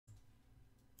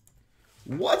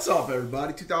What's up,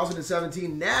 everybody?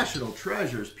 2017 National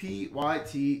Treasures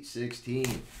PYT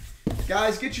 16.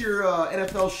 Guys, get your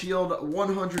NFL Shield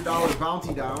 $100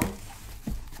 bounty down.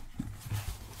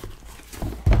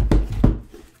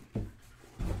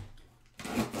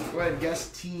 Go ahead and guess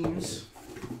teams.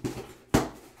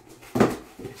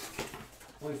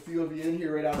 Only a few of you in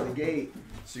here right out of the gate,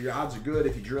 so your odds are good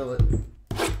if you drill it.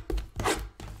 But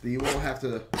you won't have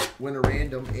to win a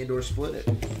random and or split it.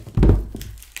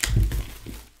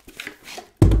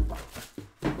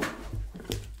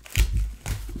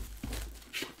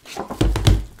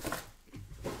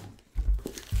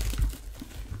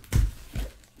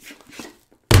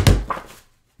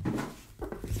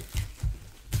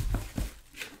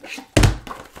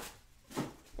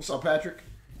 What's up, Patrick?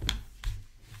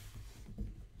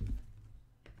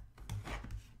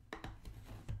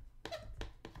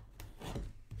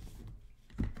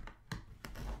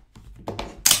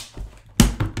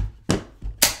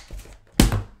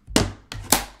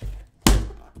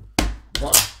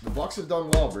 The Bucks have done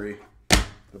well, Bree.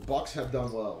 The Bucks have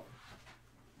done well.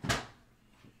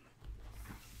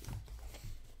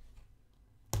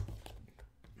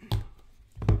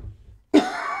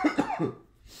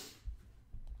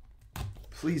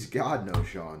 Please, God, no,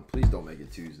 Sean. Please don't make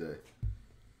it Tuesday.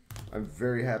 I'm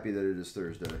very happy that it is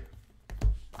Thursday.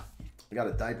 I got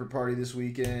a diaper party this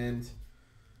weekend.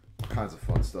 All kinds of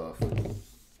fun stuff.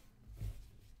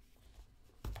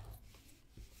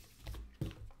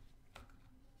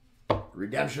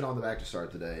 Redemption on the back to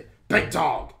start today. Big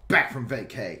Dog, back from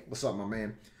vacay. What's up, my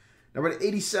man? Number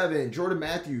 87, Jordan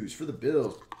Matthews for the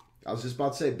Bills. I was just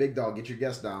about to say, Big Dog, get your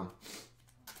guess down.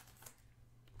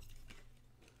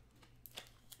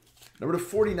 Number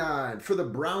 49 for the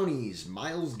Brownies,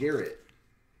 Myles Garrett.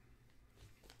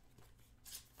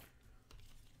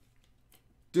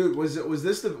 Dude, was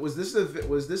this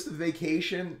the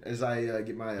vacation? As I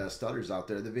get my stutters out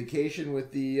there, the vacation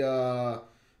with the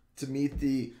to meet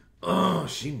the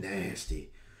she nasty.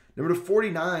 Number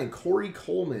 49, Corey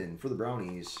Coleman for the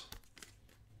Brownies.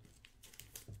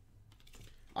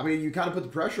 I mean, you kind of put the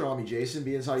pressure on me, Jason,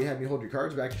 being as how you had me hold your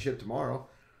cards back to ship tomorrow.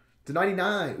 To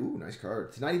 99. Ooh, nice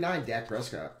card. To 99, Dak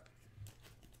Prescott.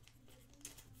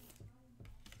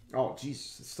 Oh,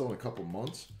 jeez. It's still in a couple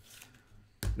months.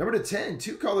 Number to 10,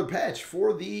 two-color patch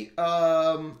for the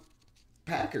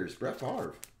Packers, Brett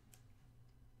Favre.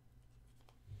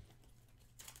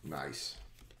 Nice.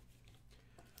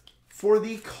 For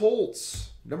the Colts,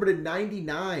 number to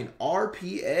 99,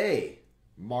 RPA,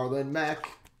 Marlon Mack.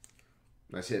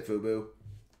 Nice hit, Fubu.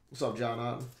 What's up, John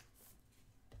Otten?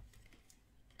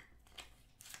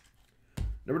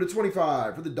 Number to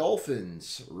 25 for the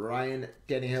Dolphins, Ryan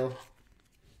Tannehill.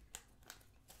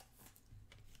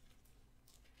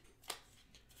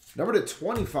 Number to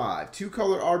 25,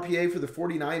 two-color RPA for the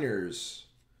 49ers.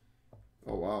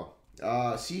 Oh, wow.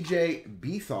 CJ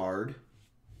Beathard.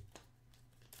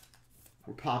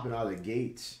 We're popping out of the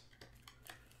gates.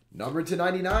 Number to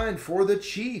 99 for the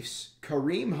Chiefs,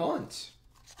 Kareem Hunt.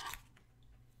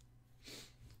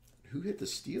 Who hit the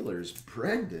Steelers?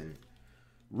 Brendan.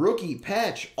 Rookie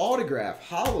patch, autograph,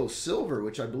 hollow silver,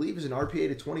 which I believe is an RPA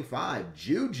to 25.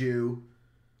 Juju.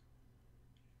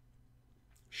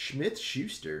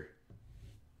 Smith-Schuster.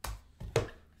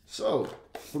 So,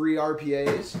 3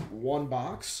 RPAs, 1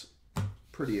 box.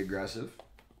 Pretty aggressive.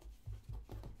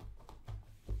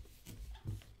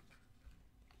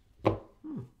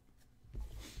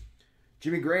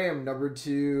 Jimmy Graham, number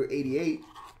to 88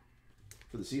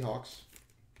 for the Seahawks.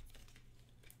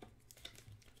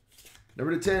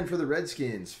 Number to 10 for the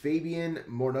Redskins, Fabian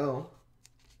Moreau.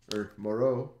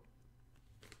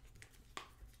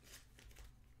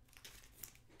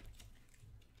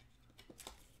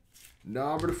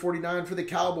 Number to 49 for the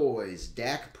Cowboys,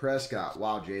 Dak Prescott.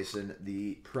 Wow, Jason,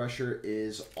 the pressure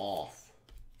is off.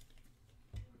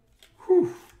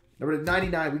 Whew. Number to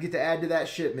 99, we get to add to that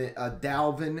shipment,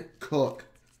 Dalvin Cook.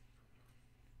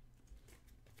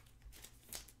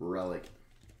 Relic.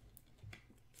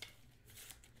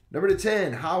 Number to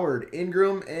 10, Howard,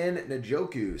 Ingram, and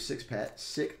Njoku. 6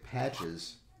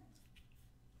 patches.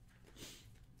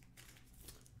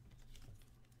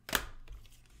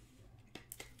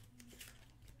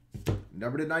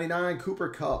 Number to 99, Cooper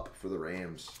Kupp for the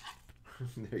Rams.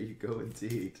 There you go,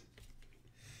 indeed.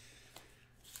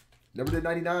 Number to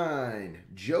 99,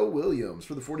 Joe Williams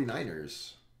for the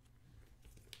 49ers.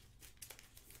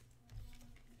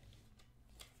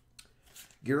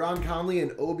 Giron Conley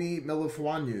and Obi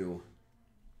Melifonwu.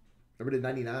 Number to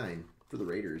 99 for the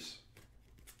Raiders.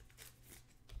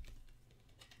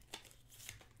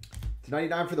 To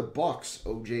 99 for the Bucks,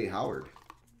 O.J. Howard.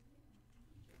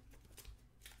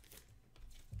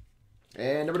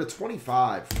 And number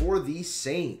 25 for the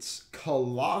Saints.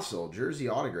 Colossal jersey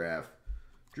autograph.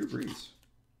 Drew Brees.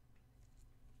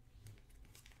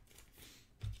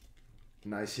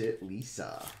 Nice hit,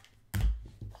 Lisa.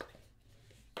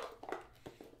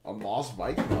 A Moss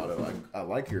Viking auto. I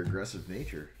like your aggressive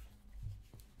nature.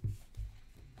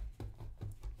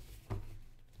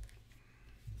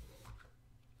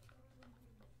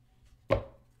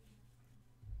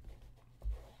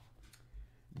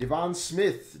 Devon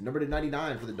Smith, number to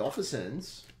 99 for the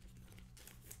Dolphins.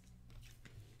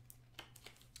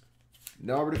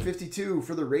 Number to 52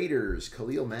 for the Raiders,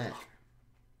 Khalil Mack.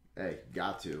 Hey,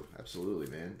 got to. Absolutely,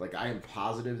 man. Like, I am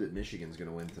positive that Michigan's going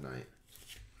to win tonight.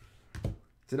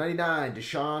 To 99,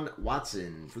 Deshaun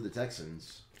Watson for the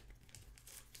Texans.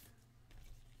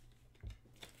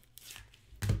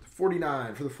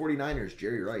 49 for the 49ers,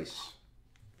 Jerry Rice.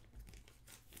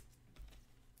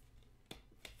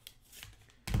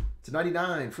 To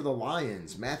 99 for the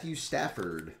Lions, Matthew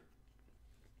Stafford.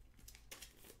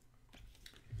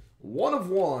 1 of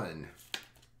 1.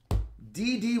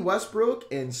 D.D. Westbrook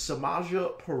and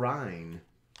Samaja Perine.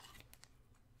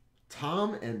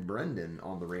 Tom and Brendan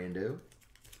on the rando.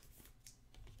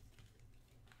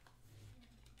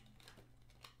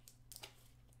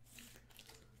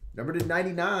 Number to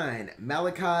 99,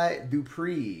 Malachi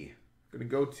Dupree. Going to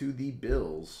go to the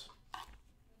Bills.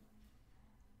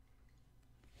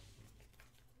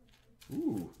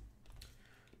 Ooh.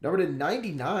 Number to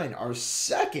 99, our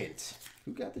second.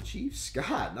 Who got the Chiefs?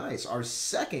 Scott. Nice. Our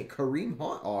second Kareem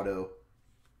Hunt auto.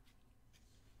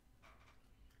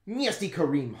 Nasty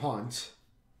Kareem Hunt.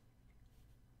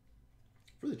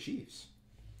 For the Chiefs.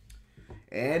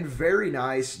 And very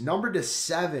nice. Number to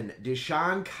 7,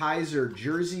 Deshaun Kaiser.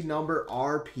 Jersey number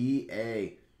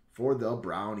RPA. For the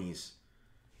Brownies.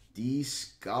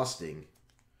 Disgusting.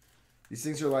 These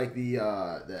things are like the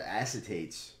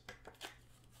acetates.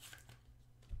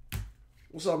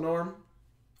 What's up, Norm?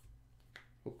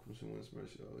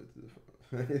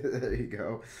 There you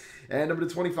go. And number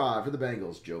to 25 for the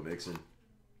Bengals, Joe Mixon.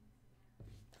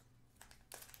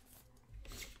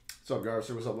 What's up,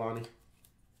 Garcer? What's up, Lonnie?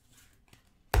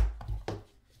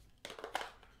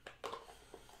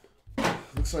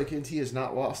 Looks like NT has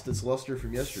not lost its luster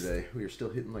from yesterday. We are still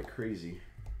hitting like crazy.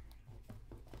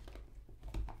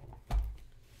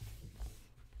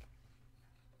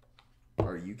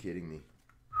 Are you kidding me?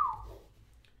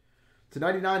 To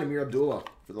 99, Amir Abdullah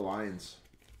for the Lions.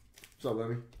 What's up,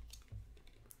 Lemmy?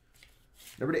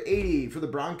 Number to 80 for the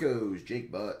Broncos,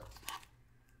 Jake Butt.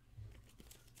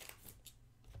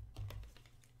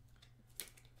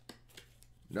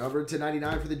 Number to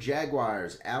 99 for the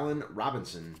Jaguars, Allen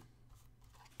Robinson.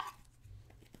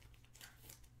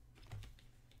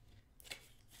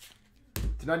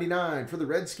 To 99 for the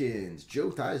Redskins, Joe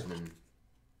Theismann.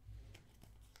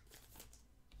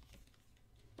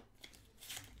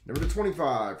 Number to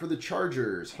 25 for the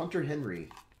Chargers, Hunter Henry.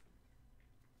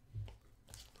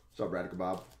 What's up, Radical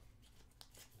Bob?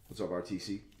 What's up,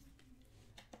 RTC?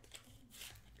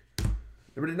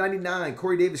 Number to 99,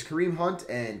 Corey Davis, Kareem Hunt,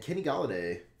 and Kenny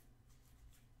Golladay.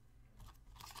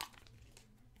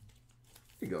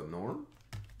 Here you go, Norm.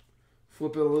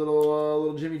 Flip it a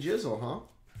little Jimmy Jizzle, huh?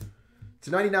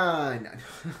 To 99,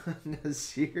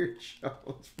 Nasir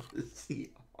Jones for the Seahawks.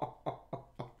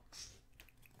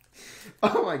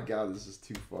 Oh my God, this is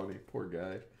too funny. Poor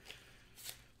guy.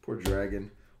 Poor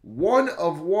dragon. 1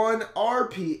 of 1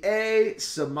 RPA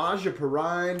Samaja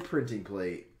Perine printing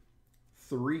plate.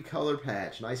 3-color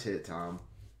patch. Nice hit, Tom.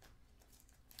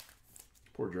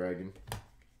 Poor dragon.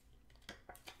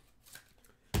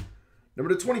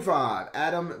 Number to 25,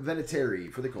 Adam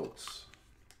Vinatieri for the Colts.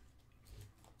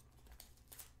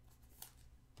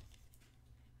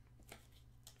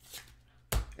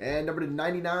 And number to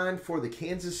 99 for the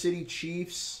Kansas City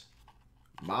Chiefs,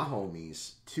 my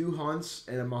homies. 2 Hunts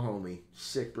and a Mahomie.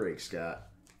 Sick break, Scott.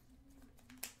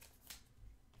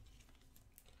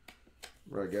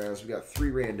 Right, guys, we got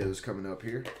 3 randos coming up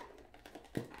here.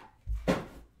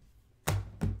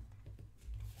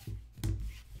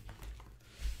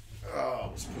 Oh,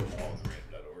 let's put all in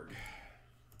random.org.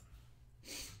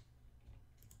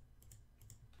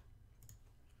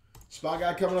 Spot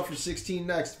guy coming up for 16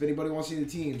 next. If anybody wants to see the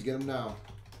teams, get them now.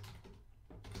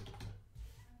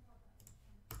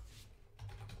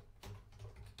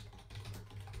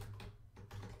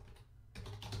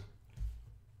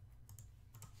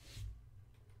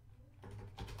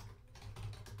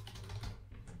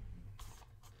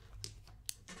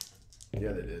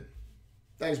 Yeah, they did.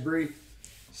 Thanks, Bree.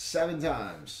 7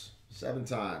 times. 7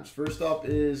 times. First up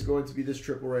is going to be this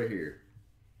triple right here.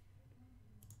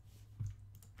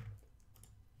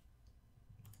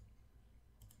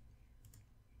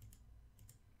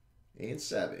 And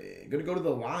 7. Going to go to the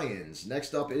Lions.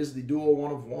 Next up is the dual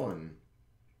 1 of 1.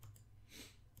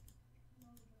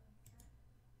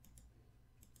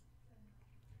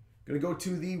 Going to go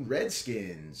to the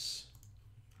Redskins.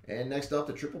 And next up,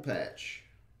 the triple patch.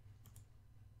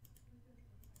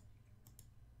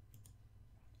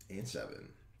 And 7.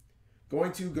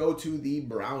 Going to go to the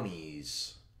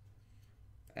Brownies.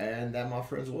 And that, my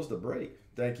friends, was the break.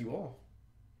 Thank you all.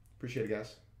 Appreciate it,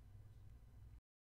 guys.